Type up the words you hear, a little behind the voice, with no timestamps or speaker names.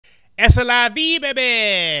S.L.I.V,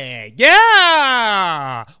 baby.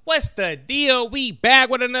 Yeah. What's the deal? We back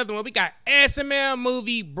with another one. We got SML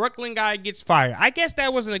movie, Brooklyn Guy Gets Fired. I guess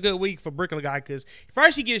that wasn't a good week for Brooklyn Guy because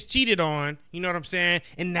first he gets cheated on, you know what I'm saying?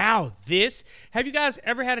 And now this. Have you guys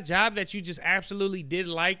ever had a job that you just absolutely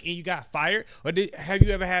didn't like and you got fired? Or have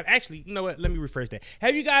you ever had, actually, you know what? Let me rephrase that.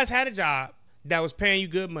 Have you guys had a job that was paying you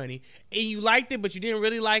good money and you liked it, but you didn't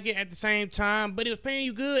really like it at the same time, but it was paying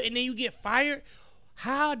you good and then you get fired?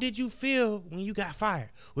 How did you feel when you got fired?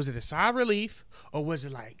 Was it a sigh of relief or was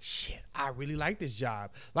it like, shit, I really like this job?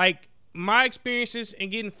 Like my experiences in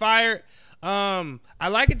getting fired, I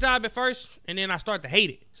like a job at first and then I start to hate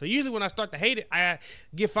it. So usually when I start to hate it, I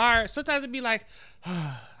get fired. Sometimes it'd be like,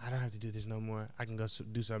 oh, I don't have to do this no more. I can go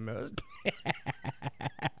do something else.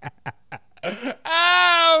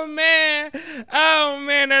 Oh man,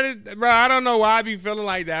 that is, bro, I don't know why I be feeling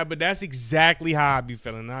like that, but that's exactly how I be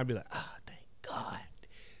feeling. And I'd be like, oh, thank God.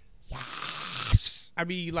 Yes. I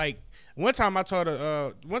be like, one time I told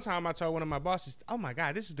one of my bosses, oh my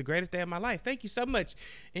God, this is the greatest day of my life. Thank you so much.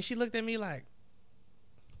 And she looked at me like,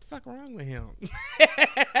 what the fuck wrong with him?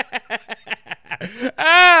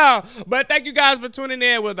 Oh, but thank you guys for tuning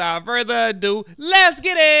in. Without further ado, let's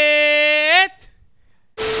get it.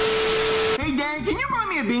 Hey, Dad, can you buy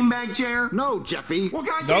me a beanbag chair? No, Jeffy. Well,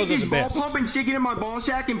 can I take this ball pump and stick it in my ball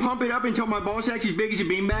sack and pump it up until my ball sack's as big as a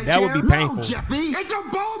beanbag chair? That would be painful. No, Jeffy. It's a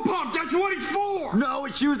ball pump. That's what it's for. No,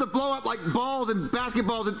 it's used to blow up like balls and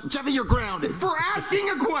basketballs. And Jeffy, you're grounded. For asking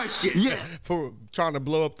a question. Yeah. For trying to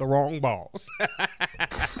blow up the wrong balls. All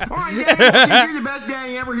right, Daddy, well, since you're the best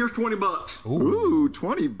daddy ever, here's 20 bucks. Ooh,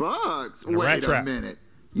 $20. Wait a minute.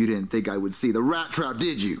 You didn't think I would see the rat trap,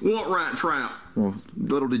 did you? What rat trap? Well,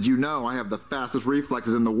 little did you know I have the fastest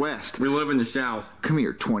reflexes in the West. We live in the South. Come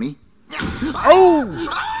here, 20. Oh! Marvin,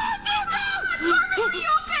 are you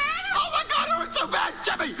okay? Oh my God, it hurts so bad,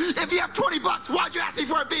 Jeffy! If you have 20 bucks, why'd you ask me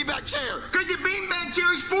for a beanbag chair? Because the beanbag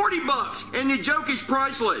chair is 40 bucks, and the joke is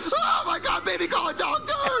priceless. Oh my God, baby, call a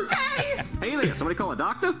doctor! Hey there, somebody call a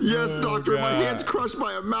doctor? Yes, doctor, my hand's crushed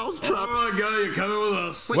by a mouse trap. All right, guy, you're coming with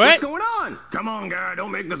us. Wait, What? what's going on? Come on, guy,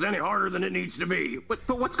 don't make this any harder than it needs to be. But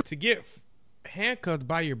what's To get handcuffed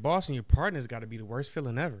by your boss and your partner's got to be the worst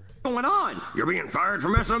feeling ever. going on? You're being fired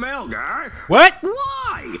from SML, guy. What?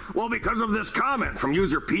 Why? Well, because of this comment from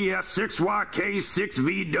user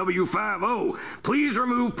PS6YK6VW50. Please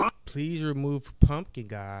remove Pumpkin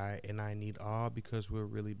Guy, and I need all because we're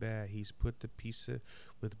really bad. He's put the pizza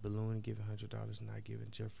with the balloon and giving $100, not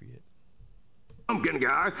giving Jeffrey it. Pumpkin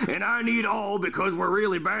Guy, and I need all because we're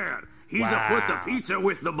really bad. He's a put the pizza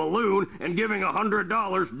with the balloon and giving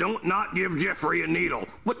 $100. Don't not give Jeffrey a needle.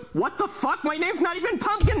 What the fuck? My name's not even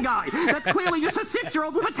Pumpkin Guy. That's clearly just a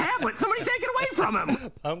 6-year-old with a tablet. Somebody take it away from him.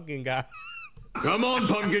 Pumpkin Guy. Come on,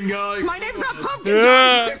 pumpkin guy. My name's not Pumpkin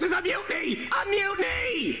Guy. This is a mutiny. A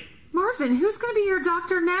mutiny. Marvin, who's going to be your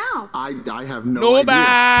doctor now? I have no idea.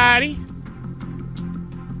 Nobody.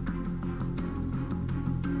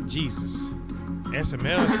 Jesus.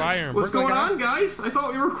 SML is firing. What's going on, guys? I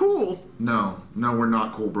thought we were cool. No, we're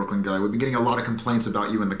not cool, Brooklyn Guy. We've been getting a lot of complaints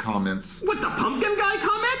about you in the comments. What, the Pumpkin Guy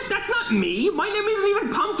comment? That's not me. My name isn't even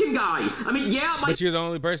Pumpkin Guy. I mean, yeah, my But you're the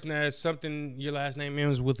only person that has something, your last name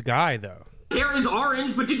ends with Guy, though. hair is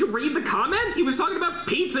orange, but did you read the comment? He was talking about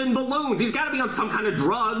pizza and balloons. He's got to be on some kind of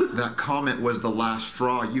drug. That comment was the last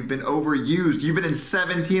straw. You've been overused. You've been in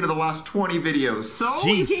 17 of the last 20 videos. So,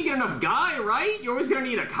 Jesus. you can't get enough guy, right? You're always gonna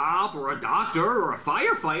need a cop or a doctor or a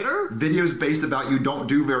firefighter. Videos based about you don't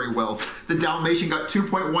do very well. The Dalmatian got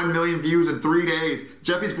 2.1 million views in 3 days.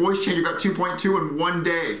 Jeffy's voice changer got 2.2 in 1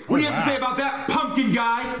 day. What do you have to say about that, pumpkin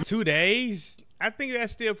guy? 2 days? I think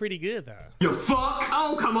that's still pretty good, though. You fuck.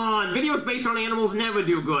 Oh, come on. Videos based on animals never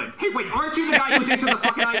do good. Hey, wait, aren't you the guy who thinks of the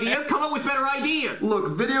fucking ideas? Come up with better ideas.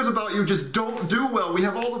 Look, videos about you just don't do well. We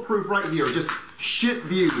have all the proof right here. Just shit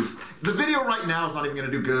views. The video right now is not even gonna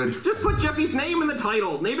do good. Just put Jeffy's name in the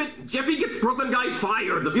title. Name it Jeffy Gets Brooklyn Guy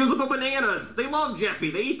Fired. The views will go bananas. They love Jeffy.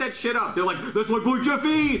 They eat that shit up. They're like, that's my boy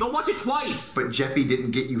Jeffy. They'll watch it twice. But Jeffy didn't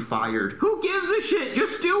get you fired. Who gives a shit?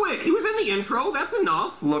 Just do it. He was in the intro. That's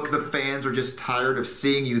enough. Look, the fans are just tired of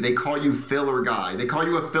seeing you. They call you filler guy. They call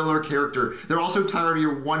you a filler character. They're also tired of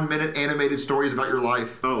your 1-minute animated stories about your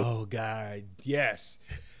life. Oh, God. Yes.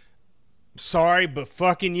 Sorry, but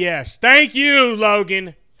fucking yes. Thank you,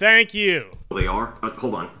 Logan. Thank you. They are?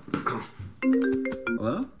 Hold on.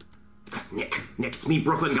 Hello? Nick, it's me,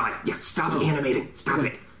 Brooklyn Guy. Yeah, stop animating. Stop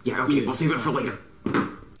it. Yeah, okay, we'll save it for later.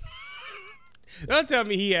 Don't tell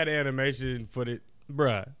me he had animation footage.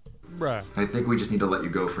 Bruh. I think we just need to let you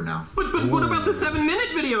go for now. But what about the 7-minute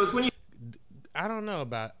videos when you... I don't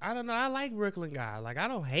know. I like Brooklyn Guy. Like, I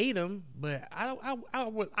don't hate him, but I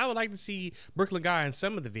would like to see Brooklyn Guy in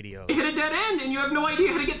some of the videos. You hit a dead end and you have no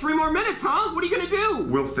idea how to get 3 more minutes, huh? What are you gonna do?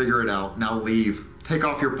 We'll figure it out. Now leave. Take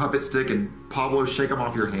off your puppet stick and Pablo, shake him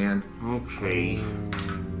off your hand. Okay.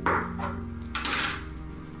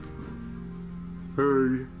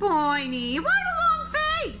 Hey. Boiny, why the long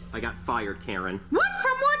face? I got fired, Karen. What?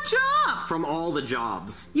 From what job? From all the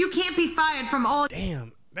jobs. You can't be fired from all.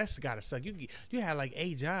 Damn, that's gotta suck. You had like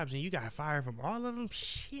 8 jobs and you got fired from all of them.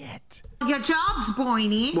 Shit. Your jobs,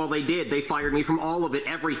 Boiny. Well, they did. They fired me from all of it,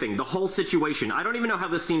 everything, the whole situation. I don't even know how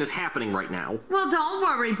this scene is happening right now. Well, don't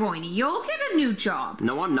worry, Boiny. You'll get a new job.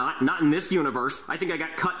 No, I'm not. Not in this universe. I think I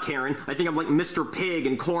got cut, Karen. I think I'm like Mr. Pig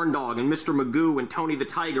and Corn Dog and Mr. Magoo and Tony the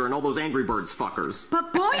Tiger and all those Angry Birds fuckers.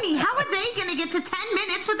 But, Boiny, how are they gonna get to 10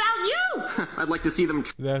 minutes without you? I'd like to see them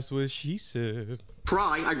That's what she said.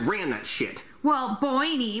 try. I ran that shit. Well,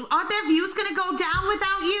 Boiny, aren't their views gonna go down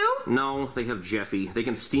without you? No, they have Jeffy. They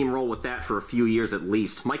can steamroll with that for a few years at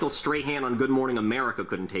least. Michael Strahan on Good Morning America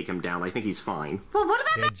couldn't take him down. I think he's fine. Well, what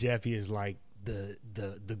about Yeah, Jeffy is like the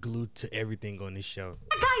glue to everything on this show.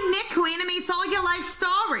 that guy Nick who animates all your life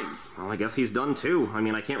stories? Well, I guess he's done too. I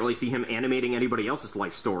mean, I can't really see him animating anybody else's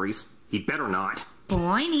life stories. He better not.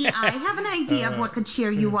 Boiny, I have an idea of what could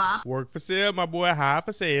cheer you up. Work for sale, my boy. High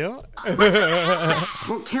for sale.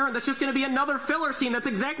 Well, Karen, that's just gonna be another filler scene. That's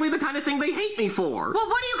exactly the kind of thing they hate me for. Well,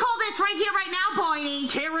 what do you call this right here, right now, Boiny?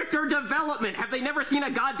 Character development. Have they never seen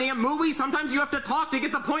a goddamn movie? Sometimes you have to talk to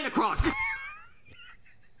get the point across.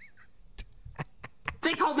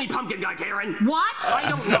 They called me Pumpkin Guy, Karen. What? I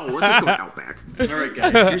don't know. Let's just go to Outback. Alright,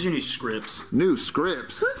 guys, here's your new scripts. New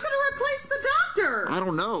scripts. Who's gonna replace the doctor? I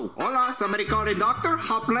don't know. Hola, somebody called a doctor?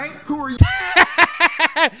 Hot plate? Who are you?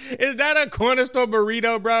 Is that a corner store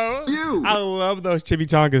burrito, bro? You. I love those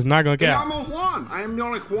chimichangas. Not gonna Hey, count. I'm Juan. I am the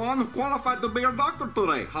only Juan qualified to be a doctor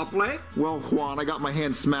today. Hot plate? Well, Juan, I got my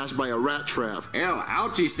hand smashed by a rat trap. Hell,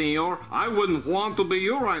 ouchie, senor. I wouldn't want to be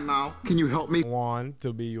you right now. Can you help me, Juan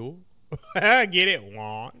to be you. Get it,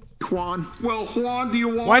 Juan. Juan? Well, Juan, do you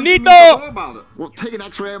want Juanito! me to know about it? Well, take an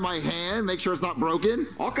x-ray of my hand, make sure it's not broken.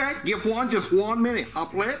 Okay, give Juan just 1 minute.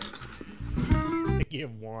 Hot plate?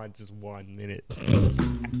 Give Juan just 1 minute.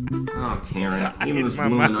 Oh, Karen. Even It's this my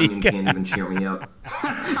blooming mic. onion can't even cheer me up.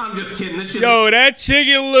 I'm just kidding. This shit's Yo, that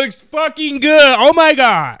chicken looks fucking good. Oh my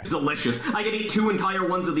god. delicious. I could eat 2 entire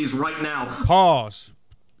ones of these right now. Pause.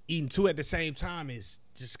 Eating 2 at the same time is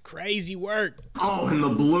just crazy work. Oh, and the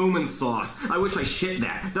bloomin' sauce. I wish I shit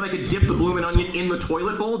that. Then I could dip the bloomin' onion in the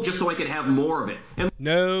toilet bowl just so I could have more of it. And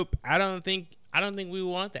Nope. I don't think we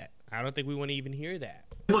want that. I don't think we want to even hear that.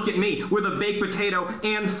 look at me with a baked potato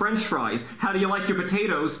and french fries. How do you like your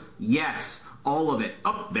potatoes? Yes. All of it.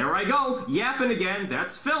 Oh, there I go. Yapping again.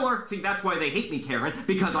 That's filler. See, that's why they hate me, Karen,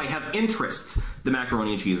 because I have interests. The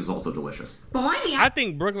macaroni and cheese is also delicious. Boiny, I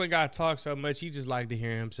think Brooklyn guy talks so much he just like to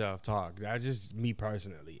hear himself talk. That's just me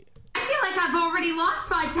personally. I feel like I've already lost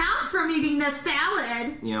 5 pounds from eating this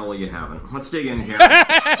salad. Yeah, well, you haven't. Let's dig in here.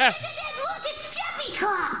 Look, it's Jeffy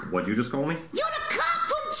Cop. What'd you just call me? You're the cop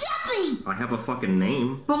from Jeffy. I have a fucking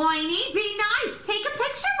name. Boiny, be nice. Take a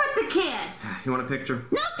picture with the kid. You want a picture?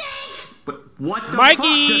 No thanks. But what the Mikey!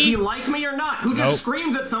 fuck? Does he like me or not? Who just Nope.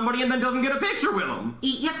 screams at somebody and then doesn't get a picture with him?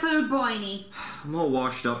 Eat your food, Boiny. I'm all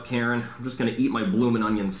washed up, Karen. I'm just gonna eat my bloomin'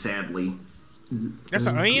 onion sadly. That's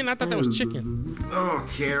an onion? I thought that was chicken. Oh,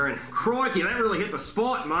 Karen. Crikey, that really hit the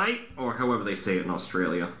spot, mate. Or however they say it in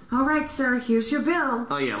Australia. All right, sir, here's your bill.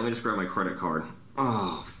 Oh, yeah, let me just grab my credit card.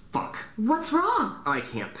 Oh, fuck. What's wrong? I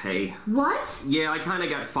can't pay. What? Yeah, I kinda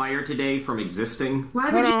got fired today from existing. Why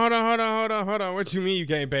would Hold on. What you mean you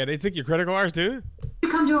can't pay? They took your credit cards too? you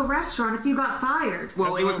come to a restaurant if you got fired?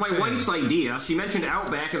 Well, That's it was what my I'm saying. wife's idea. She mentioned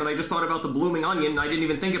Outback, and then I just thought about the blooming onion, and I didn't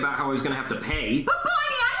even think about how I was gonna have to pay. But Boiny,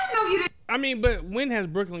 I didn't know you didn't I mean, but when has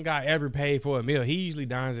Brooklyn guy ever paid for a meal? He usually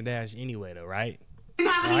dines and dash anyway, though, right?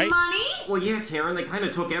 have any Right. money. Well, yeah, Karen, they kinda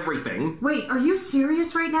took everything. Wait, are you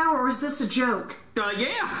serious right now, or is this a joke?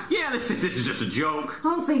 Yeah, this is just a joke.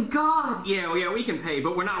 Oh, thank God. Yeah, we can pay,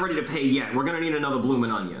 but we're not ready to pay yet. We're gonna need another bloomin'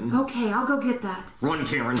 onion. Okay, I'll go get that. Run,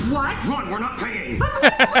 Karen. What? Run, we're not paying.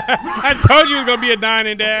 I told you it was gonna be a dine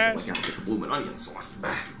and dash. I gotta get the bloomin' onion sauce.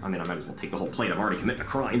 I mean, I might as well take the whole plate. I'm already committing a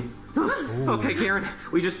crime. Okay, Karen,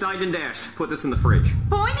 we just dined and dashed. Put this in the fridge.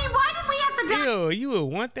 Boiny, why did we have to die? Ew, you would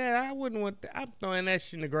want that? I wouldn't want that. I'm throwing that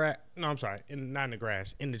shit in the grass. No, I'm sorry, not in the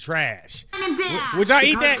grass, in the trash. And dash. Would y'all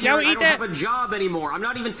eat Because, that? Y'all Karen, would eat I that? don't have a job anymore. I'm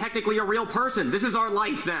not even technically a real person. This is our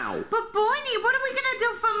life now. But Boiny, what are we gonna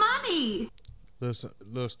do for money?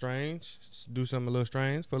 Little strange. Do something a little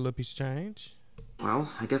strange for a little piece of change. Well,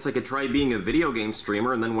 I guess I could try being a video game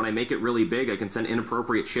streamer, and then when I make it really big, I can send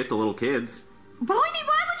inappropriate shit to little kids. Boydie,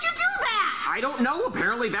 why would you do that? I don't know.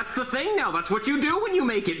 Apparently that's the thing now. That's what you do when you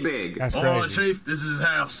make it big. That's crazy. Oh, Chief, this is his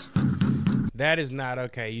house. That is not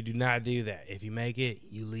okay. You do not do that. If you make it,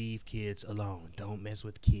 you leave kids alone. Don't mess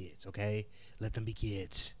with kids, okay? Let them be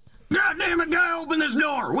kids. God damn it, guy, open this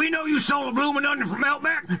door. We know you stole a bloomin' onion from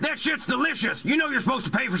Outback. That shit's delicious. You know you're supposed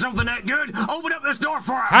to pay for something that good. Open up this door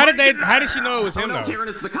for us. How did she know it was him, no, though? Karen,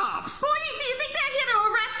 it's the cops. Boydie, do you think they're here to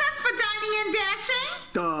arrest us for dining and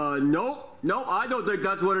dashing? Nope, I don't think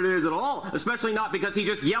that's what it is at all. Especially not because he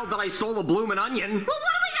just yelled that I stole a bloomin' onion. Well, what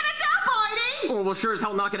are we gonna do, Boydie? Oh, well, sure as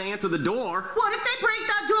hell not gonna answer the door. What if they break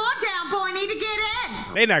the door down, Boydie, to get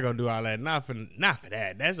in? They not gonna do all that. Not for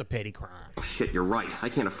that. That's a petty crime. Oh, shit, you're right. I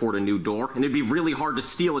can't afford a new door, and it'd be really hard to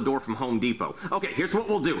steal a door from Home Depot. Okay, here's what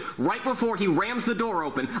we'll do. Right before he rams the door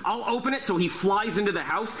open, I'll open it so he flies into the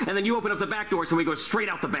house, and then you open up the back door so he goes straight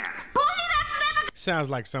out the back. Boydie, that's never Sounds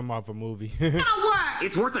like something off a movie. gonna work.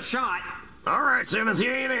 It's worth a shot. All right, Simmons, he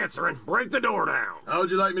ain't answering. Break the door down. How would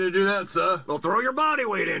you like me to do that, sir? Well, throw your body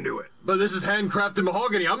weight into it. But this is handcrafted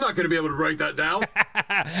mahogany. I'm not going to be able to break that down.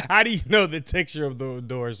 How do you know the texture of the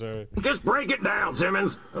door, sir? Just break it down,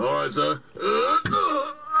 Simmons. All right, sir.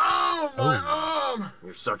 Oh, my arm.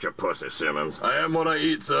 You're such a pussy, Simmons. I am what I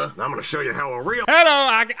eat, sir. I'm gonna show you how a real Hello,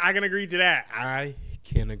 I can agree to that. I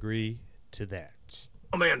can agree to that.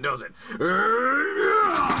 man does it.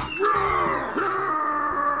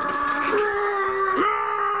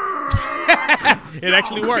 It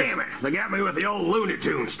actually worked. Damn it. They got me with the old Looney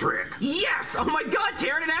Tunes trick. Yes! Oh my god,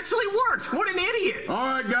 Karen, it actually worked! What an idiot! All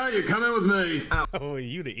right, guy, you come in with me. Oh,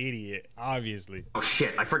 you the idiot, obviously. Oh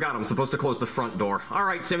shit, I forgot I'm supposed to close the front door.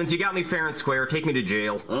 Alright, Simmons, you got me fair and square. Take me to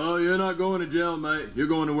jail. Oh, you're not going to jail, mate. You're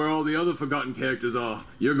going to where all the other forgotten characters are.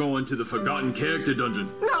 You're going to the Forgotten Character Dungeon.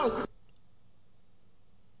 No!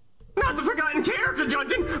 Not the Forgotten Character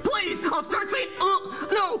Dungeon! Please! I'll start saying,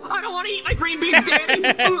 no! I don't want to eat my green beans, Daddy!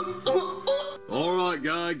 All right,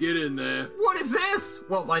 guy, get in there. What is this?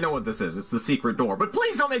 Well, I know what this is. It's the secret door. But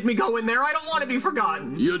please don't make me go in there. I don't want to be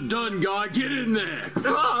forgotten. You're done, guy. Get in there.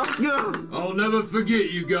 I'll never forget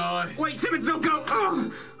you, guy. Wait, Simmons, don't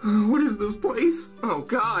go! What is this place? Oh,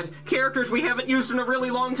 God. Characters we haven't used in a really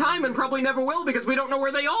long time and probably never will because we don't know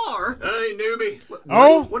where they are. Hey, newbie.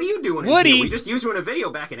 Oh, What are you doing Woody. in here? We just used you in a video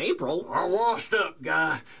back in April. I washed up,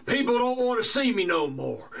 guy. People don't want to see me no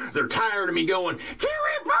more. They're tired of me going, Jerry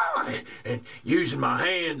boy, and using my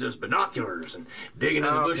hands as binoculars and digging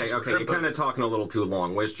in the bushes. Okay, you're kind of talking a little too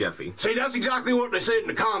long. Where's Jeffy? See, that's exactly what they said in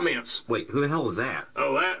the comments. Wait, who the hell is that?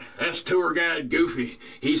 Oh, that's tour guide Goofy.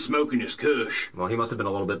 He's smoking his kush. Well, he must have been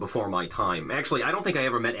a little bit before my time. Actually, I don't think I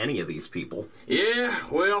ever met any of these people. Yeah,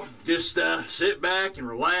 well, just sit back and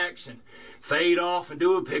relax and fade off and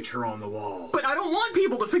do a picture on the wall. But I don't want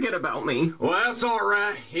people to forget about me. Well, that's all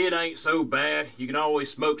right. It ain't so bad. You can always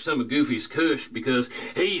smoke some of Goofy's kush because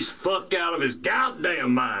he's fucked out of his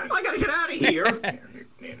goddamn mind. I gotta get out of here.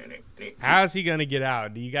 how's he gonna get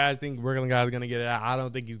out? Do you guys think Brooklyn guy's gonna get out? I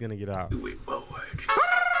don't think he's gonna get out.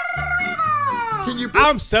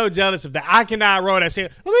 I'm so jealous of that. I cannot roll that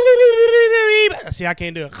shit. See, I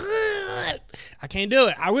can't do it. I can't do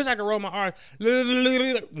it. I wish I could roll my R's.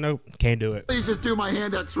 Nope, can't do it. Please just do my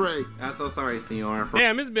hand x-ray. I'm so sorry, senor.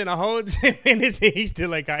 Damn, it's been a whole 10 minutes and he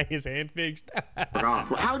still ain't got his hand fixed.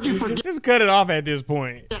 How'd you forget? Just cut it off at this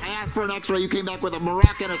point. I asked for an x-ray. You came back with a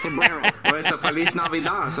maraca and a sombrero. Well, it's a Feliz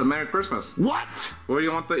Navidad. It's a Merry Christmas. What? What do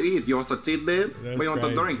you want to eat? You want a cheat day? What do you want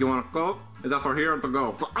crazy. to drink? You want a Coke? Is that for here or to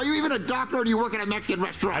go? Are you even a doctor or do you work at a Mexican I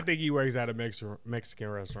restaurant? think he works at a Mexican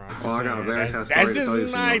restaurant. Well, I got a very sad story That's to just tell you, my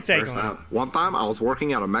senor. take Very on it. sad. One time, I was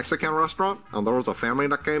working at a Mexican restaurant, and there was a family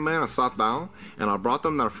that came in and sat down, and I brought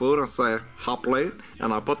them their food and said, hot plate,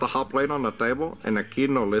 and I put the hot plate on the table, and the kid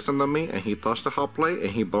no listened to me, and he touched the hot plate, and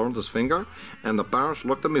he burned his finger, and the parents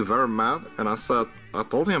looked at me very mad, and I said, I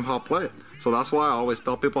told him hot plate. So that's why I always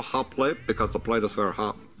tell people hot plate, because the plate is very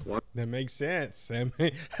hot. What? That makes sense.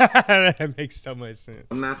 That makes so much sense.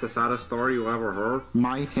 Isn't that the saddest story you ever heard?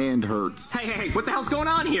 My hand hurts. Hey, what the hell's going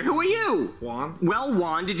on here? Who are you? Juan? Well,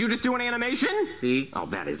 Juan, did you just do an animation? See? Oh,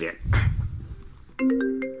 that is it.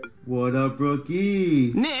 What up,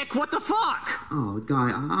 Brookie? Nick, what the fuck? Oh,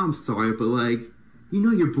 guy, I'm sorry, but like, you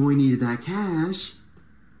know your boy needed that cash.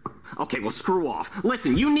 Okay, well, screw off.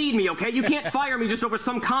 Listen, you need me, okay? You can't fire me just over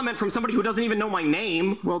some comment from somebody who doesn't even know my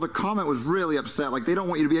name. Well, the comment was really upset. Like, they don't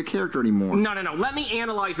want you to be a character anymore. No. Let me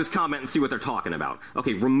analyze this comment and see what they're talking about.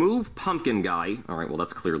 Okay, remove pumpkin guy. All right, well,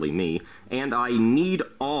 that's clearly me. And I need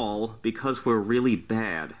all because we're really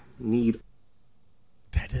bad. Need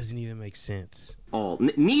That doesn't even make sense. all.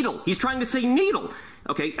 Needle. He's trying to say needle.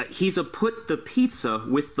 Okay, he's a put the pizza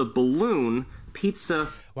with the balloon. Pizza.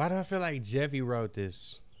 Why do I feel like Jeffy wrote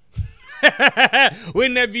this?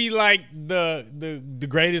 Wouldn't that be like the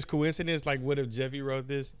greatest coincidence? Like, what if Jeffy wrote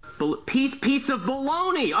this? Piece of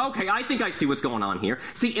bologna. Okay, I think I see what's going on here.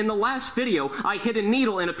 See, in the last video, I hid a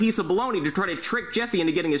needle in a piece of bologna to try to trick Jeffy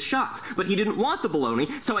into getting his shots, but he didn't want the bologna,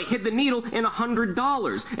 so I hid the needle in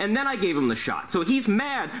 $100, and then I gave him the shot. So he's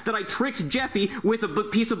mad that I tricked Jeffy with a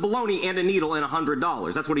piece of bologna and a needle and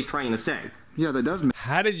 $100. That's what he's trying to say. Yeah, that does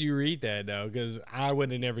How did you read that, though? Because I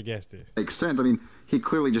would have never guessed it. make sense. I mean, he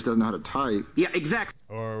clearly just doesn't know how to type. Yeah, exactly.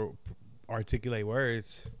 Or articulate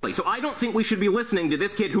words. So I don't think we should be listening to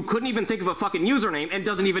this kid who couldn't even think of a fucking username and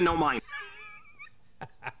doesn't even know mine.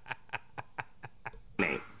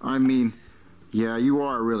 I mean, yeah, you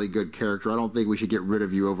are a really good character. I don't think we should get rid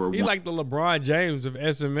of you over He's like the LeBron James of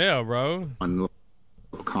SML, bro. one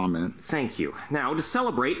little comment. Thank you. Now, to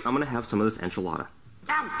celebrate, I'm gonna have some of this enchilada.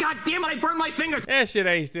 Ow, god damn it, I burned my fingers! That shit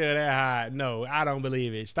ain't still that hot. No, I don't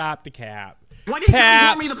believe it. Stop the cap. Why didn't you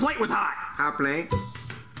tell me the plate was hot? Hot plate.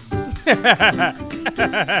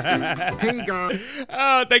 Hey, guys.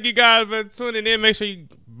 Oh, thank you guys for tuning in. Make sure you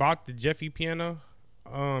bought the Jeffy piano.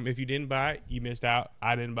 If you didn't buy it, you missed out.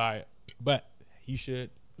 I didn't buy it, but you should.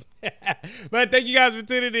 But thank you guys for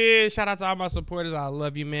tuning in. Shout out to all my supporters. I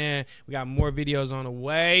love you, man. We got more videos on the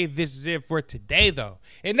way. This is it for today, though.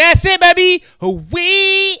 And that's it, baby.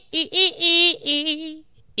 We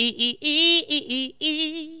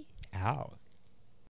out.